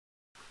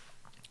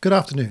Good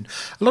afternoon.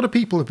 A lot of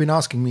people have been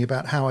asking me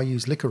about how I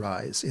use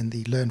Licorize in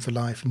the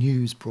Learn4Life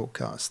news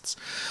broadcasts.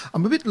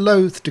 I'm a bit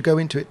loath to go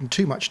into it in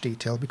too much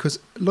detail because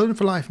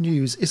Learn4Life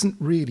news isn't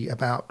really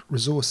about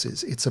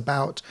resources. It's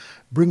about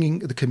bringing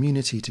the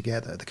community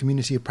together, the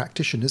community of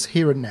practitioners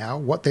here and now,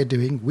 what they're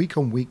doing week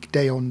on week,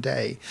 day on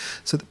day,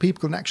 so that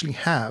people can actually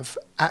have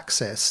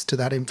access to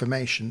that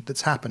information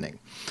that's happening.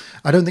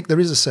 I don't think there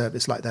is a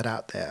service like that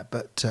out there,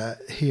 but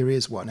here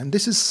is one. And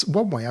this is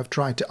one way I've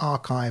tried to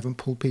archive and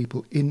pull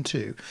people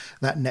into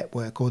that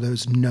network or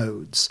those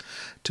nodes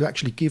to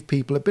actually give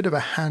people a bit of a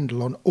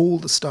handle on all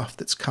the stuff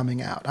that's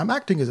coming out. I'm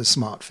acting as a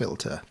smart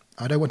filter.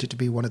 I don't want it to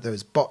be one of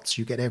those bots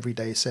you get every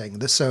day saying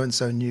the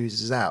so-and-so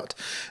news is out.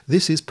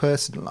 This is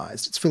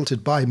personalized. It's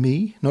filtered by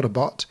me, not a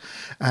bot,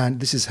 and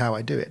this is how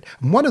I do it.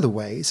 And one of the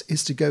ways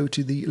is to go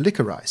to the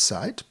Licorize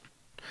site.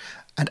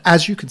 And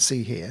as you can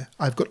see here,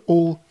 I've got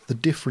all the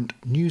different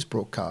news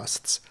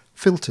broadcasts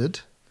filtered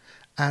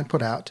and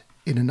put out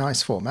in a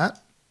nice format,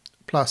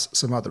 plus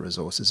some other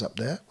resources up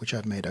there, which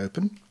I've made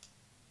open.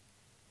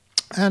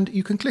 And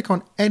you can click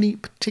on any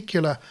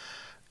particular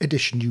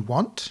edition you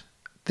want.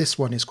 This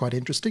one is quite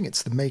interesting.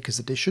 It's the Maker's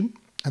Edition,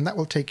 and that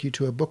will take you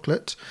to a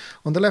booklet.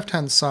 On the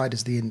left-hand side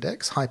is the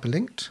index,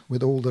 hyperlinked,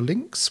 with all the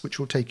links, which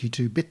will take you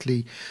to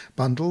bit.ly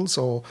bundles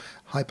or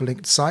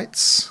hyperlinked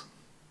sites.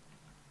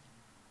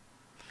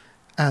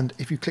 And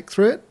if you click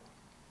through it,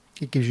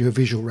 it gives you a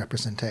visual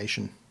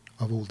representation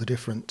of all the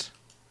different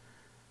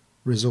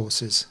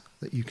resources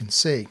that you can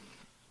see.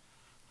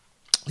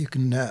 You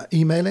can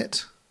email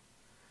it.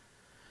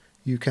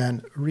 You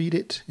can read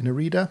it in a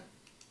reader,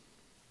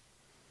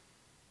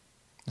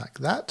 like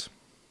that.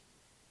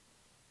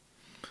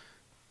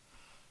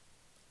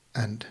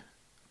 And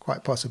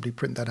quite possibly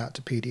print that out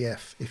to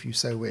PDF if you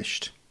so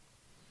wished.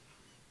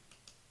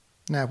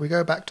 Now, if we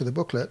go back to the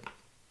booklet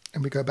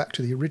and we go back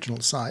to the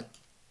original site,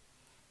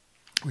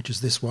 which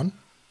is this one,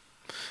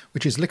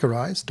 which is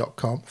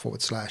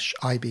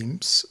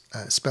licorize.com/ibeams,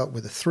 spelt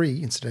with a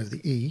 3 instead of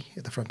the E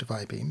at the front of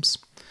iBeams.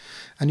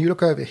 And you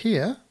look over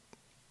here,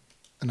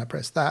 and I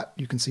press that,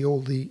 you can see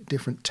all the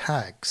different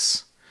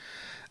tags.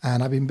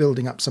 And I've been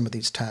building up some of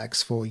these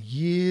tags for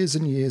years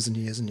and years and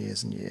years and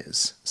years and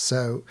years.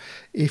 So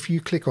if you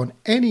click on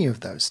any of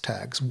those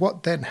tags,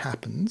 what then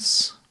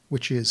happens,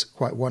 which is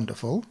quite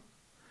wonderful,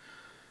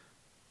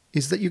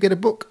 is that you get a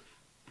book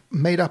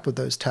made up of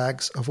those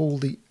tags of all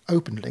the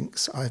open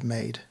links I've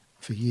made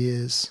for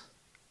years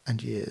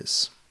and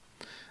years.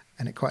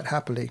 And it quite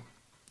happily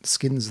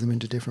skins them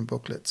into different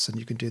booklets, and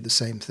you can do the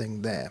same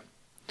thing there.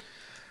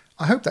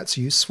 I hope that's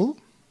useful.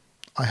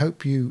 I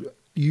hope you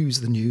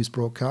use the news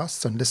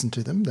broadcasts and listen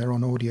to them. They're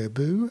on Audio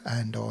Boo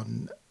and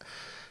on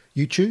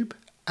YouTube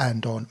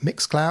and on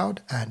Mixcloud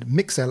and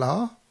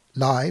MixLR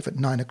live at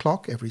 9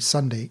 o'clock every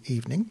Sunday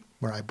evening,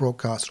 where I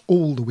broadcast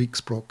all the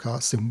week's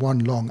broadcasts in one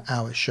long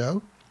hour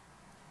show.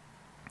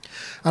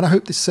 And I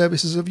hope this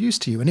service is of use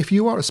to you. And if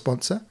you are a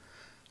sponsor,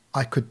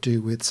 I could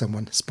do with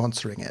someone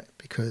sponsoring it,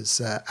 because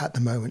at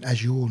the moment,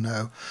 as you all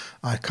know,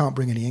 I can't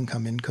bring any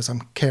income in because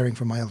I'm caring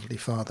for my elderly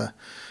father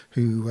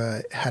who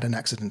had an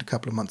accident a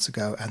couple of months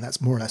ago, and that's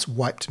more or less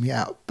wiped me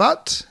out.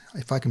 But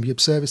if I can be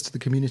of service to the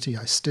community,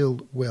 I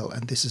still will,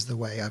 and this is the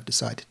way I've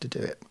decided to do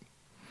it.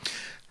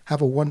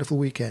 Have a wonderful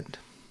weekend.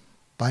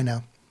 Bye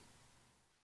now.